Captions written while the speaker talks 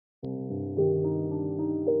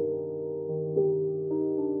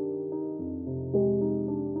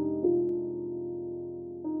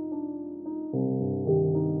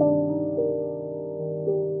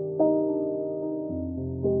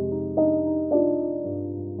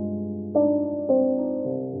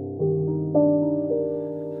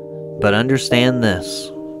But understand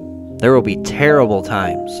this, there will be terrible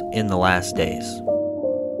times in the last days.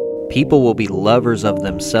 People will be lovers of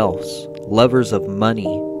themselves, lovers of money,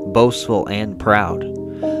 boastful and proud,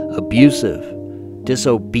 abusive,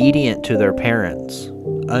 disobedient to their parents,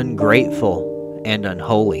 ungrateful and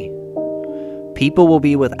unholy. People will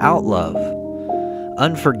be without love,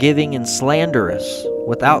 unforgiving and slanderous,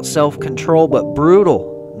 without self-control but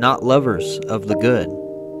brutal, not lovers of the good.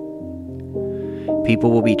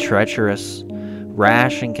 People will be treacherous,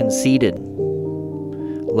 rash and conceited,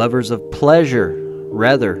 lovers of pleasure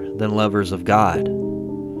rather than lovers of God.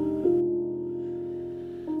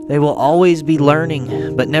 They will always be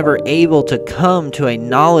learning, but never able to come to a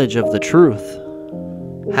knowledge of the truth,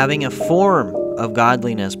 having a form of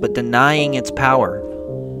godliness, but denying its power.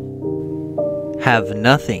 Have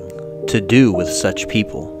nothing to do with such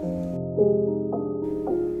people.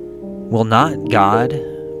 Will not God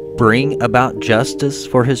bring about justice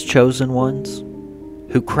for his chosen ones,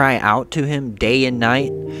 who cry out to him day and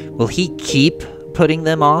night? Will he keep putting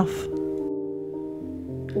them off?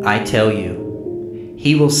 I tell you,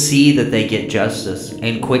 he will see that they get justice,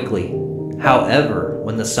 and quickly. However,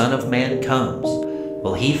 when the Son of Man comes,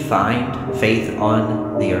 will he find faith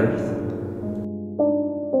on the earth?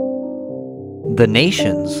 The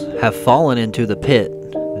nations have fallen into the pit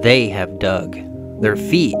they have dug. Their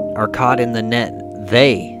feet are caught in the net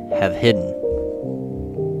they have hidden.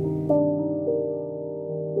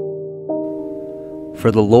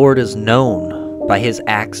 For the Lord is known by his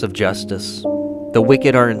acts of justice. The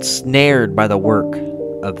wicked are ensnared by the work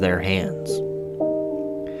of their hands.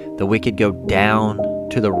 The wicked go down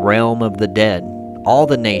to the realm of the dead, all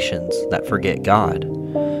the nations that forget God.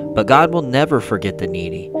 But God will never forget the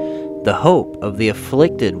needy. The hope of the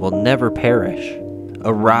afflicted will never perish.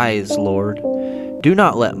 Arise, Lord. Do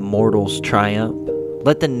not let mortals triumph.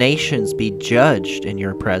 Let the nations be judged in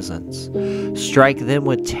your presence. Strike them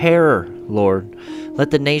with terror, Lord. Let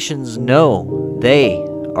the nations know they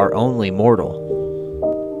are only mortal.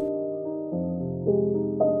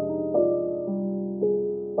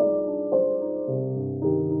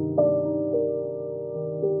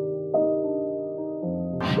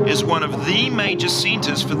 Is one of the major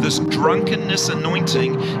centers for this drunkenness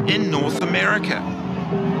anointing in North America.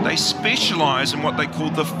 They specialize in what they call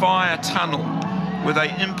the fire tunnel, where they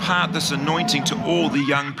impart this anointing to all the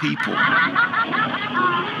young people.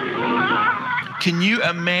 Can you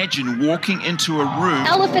imagine walking into a room?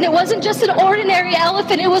 Elephant, it wasn't just an ordinary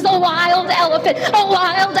elephant, it was a wild elephant, a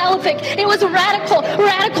wild elephant. It was radical,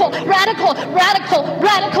 radical, radical, radical,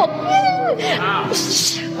 radical.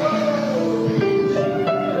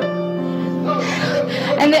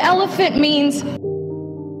 And the elephant means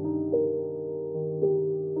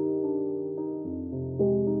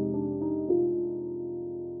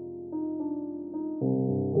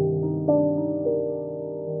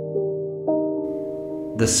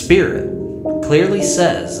the Spirit clearly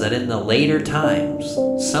says that in the later times,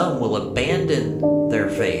 some will abandon their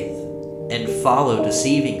faith and follow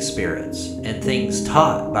deceiving spirits and things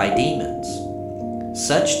taught by demons.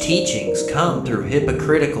 Such teachings come through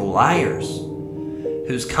hypocritical liars,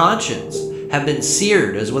 whose conscience have been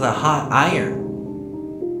seared as with a hot iron.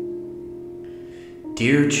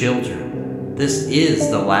 Dear children, this is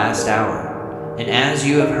the last hour, and as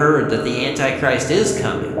you have heard that the Antichrist is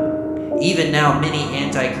coming, even now many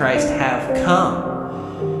Antichrists have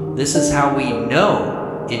come. This is how we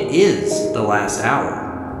know it is the last hour.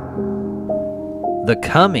 The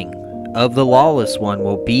coming of the lawless one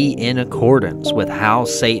will be in accordance with how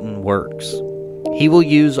Satan works. He will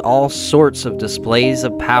use all sorts of displays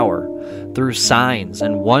of power through signs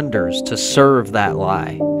and wonders to serve that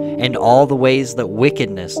lie, and all the ways that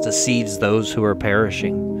wickedness deceives those who are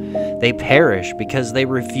perishing. They perish because they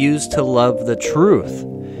refuse to love the truth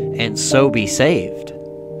and so be saved.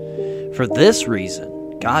 For this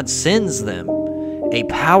reason, God sends them a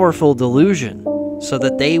powerful delusion so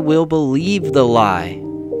that they will believe the lie,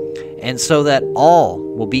 and so that all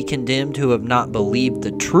will be condemned who have not believed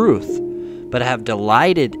the truth, but have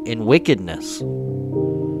delighted in wickedness.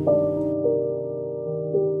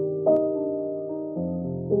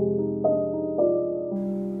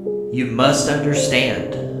 You must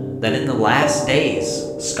understand that in the last days,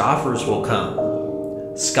 scoffers will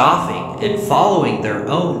come, scoffing and following their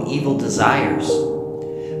own evil desires.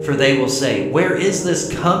 For they will say, "Where is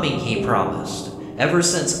this coming he promised? Ever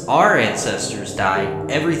since our ancestors died,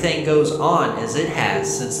 everything goes on as it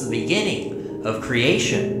has since the beginning of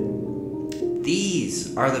creation."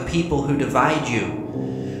 These are the people who divide you,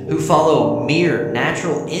 who follow mere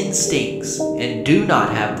natural instincts and do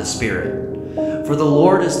not have the Spirit. For the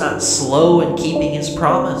Lord is not slow in keeping his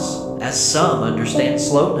promise, as some understand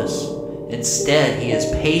slowness. Instead, he is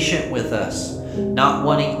patient with us, not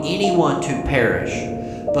wanting anyone to perish,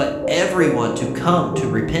 but everyone to come to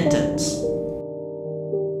repentance.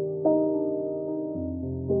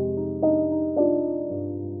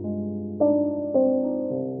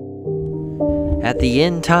 At the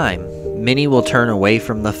end time, many will turn away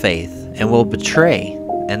from the faith and will betray,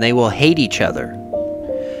 and they will hate each other.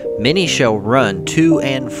 Many shall run to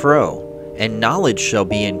and fro, and knowledge shall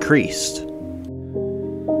be increased.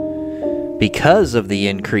 Because of the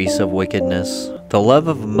increase of wickedness, the love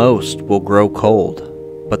of most will grow cold,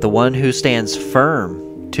 but the one who stands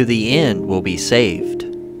firm to the end will be saved.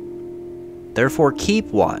 Therefore keep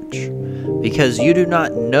watch, because you do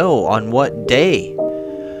not know on what day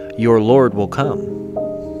your Lord will come.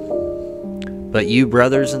 But you,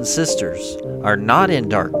 brothers and sisters, are not in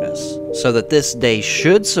darkness, so that this day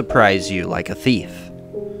should surprise you like a thief.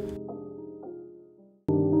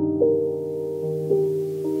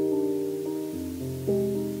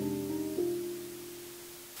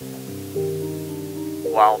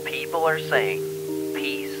 While people are saying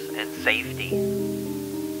peace and safety,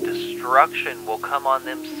 destruction will come on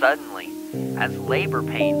them suddenly, as labor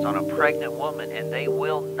pains on a pregnant woman, and they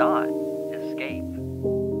will not escape.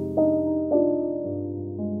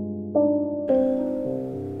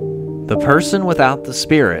 The person without the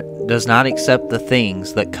Spirit does not accept the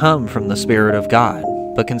things that come from the Spirit of God,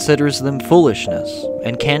 but considers them foolishness,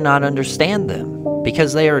 and cannot understand them,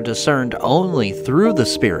 because they are discerned only through the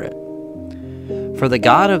Spirit. For the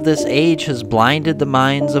God of this age has blinded the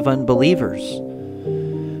minds of unbelievers,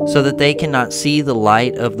 so that they cannot see the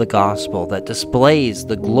light of the gospel that displays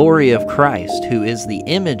the glory of Christ, who is the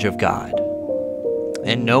image of God.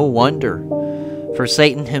 And no wonder, for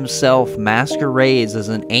Satan himself masquerades as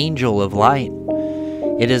an angel of light.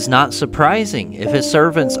 It is not surprising if his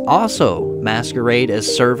servants also masquerade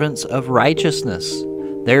as servants of righteousness.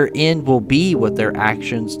 Their end will be what their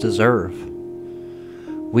actions deserve.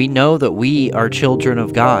 We know that we are children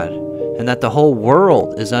of God, and that the whole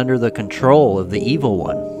world is under the control of the evil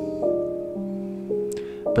one.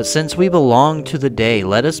 But since we belong to the day,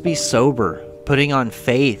 let us be sober, putting on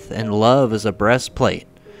faith and love as a breastplate,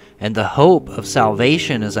 and the hope of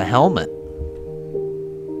salvation as a helmet.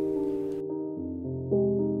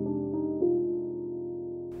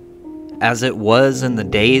 As it was in the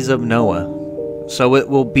days of Noah, so it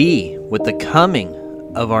will be with the coming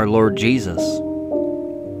of our Lord Jesus.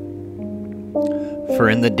 For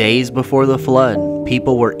in the days before the flood,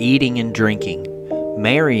 people were eating and drinking,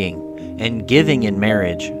 marrying and giving in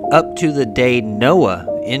marriage, up to the day Noah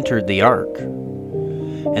entered the ark.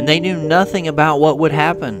 And they knew nothing about what would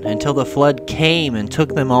happen until the flood came and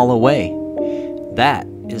took them all away. That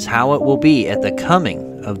is how it will be at the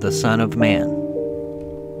coming of the Son of Man.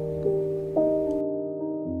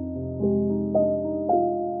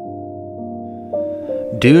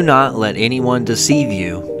 Do not let anyone deceive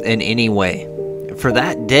you in any way, for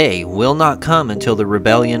that day will not come until the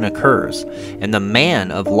rebellion occurs, and the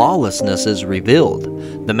man of lawlessness is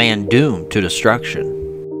revealed, the man doomed to destruction.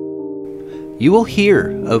 You will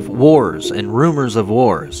hear of wars and rumors of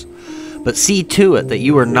wars, but see to it that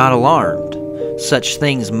you are not alarmed. Such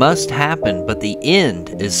things must happen, but the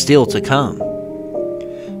end is still to come.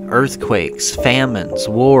 Earthquakes, famines,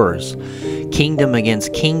 wars, kingdom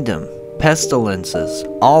against kingdom, pestilences,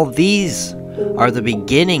 all these are the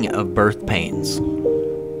beginning of birth pains.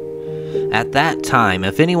 At that time,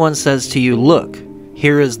 if anyone says to you, "Look,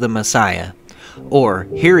 here is the Messiah," or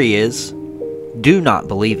 "Here he is," do not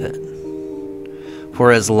believe it.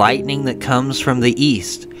 For as lightning that comes from the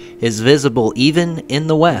east is visible even in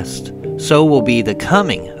the west, so will be the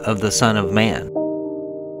coming of the Son of Man.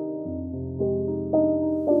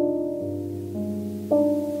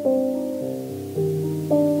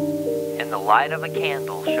 And the light of a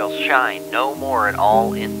candle shall shine no more at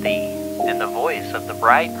all in thee, and the voice of the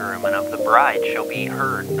bridegroom and of the bride shall be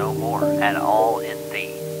heard no more at all in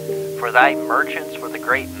thee. For thy merchants were the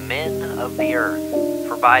great men of the earth,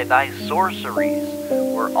 for by thy sorceries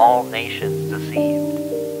were all nations deceived.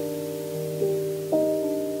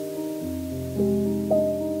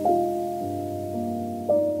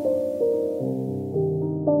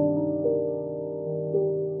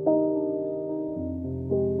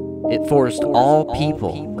 It forced all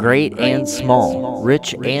people, great and small,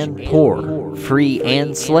 rich and poor, free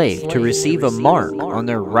and slave, to receive a mark on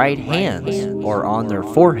their right hands or on their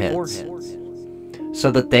foreheads,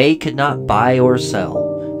 so that they could not buy or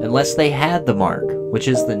sell unless they had the mark, which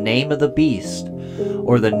is the name of the beast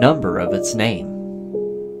or the number of its name.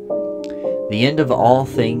 The end of all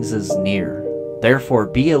things is near. Therefore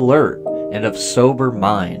be alert and of sober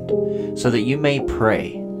mind, so that you may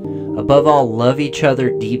pray. Above all, love each other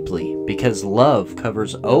deeply, because love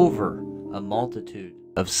covers over a multitude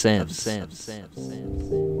of sins.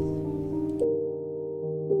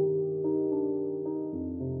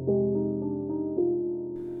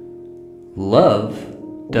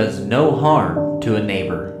 Love does no harm to a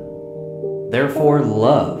neighbor. Therefore,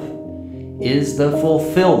 love is the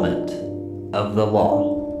fulfillment of the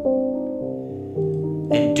law.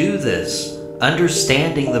 And do this,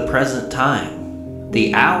 understanding the present time.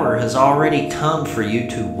 The hour has already come for you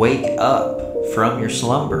to wake up from your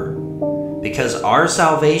slumber, because our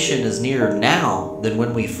salvation is nearer now than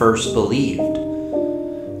when we first believed.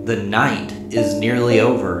 The night is nearly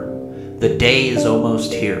over. The day is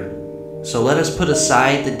almost here. So let us put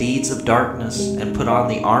aside the deeds of darkness and put on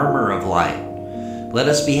the armor of light. Let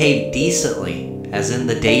us behave decently as in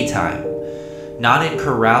the daytime, not in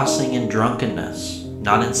carousing and drunkenness,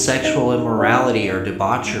 not in sexual immorality or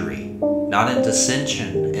debauchery, not in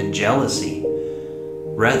dissension and jealousy.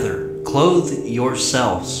 Rather, clothe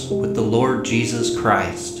yourselves with the Lord Jesus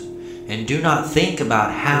Christ, and do not think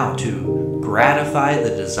about how to gratify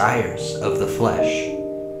the desires of the flesh.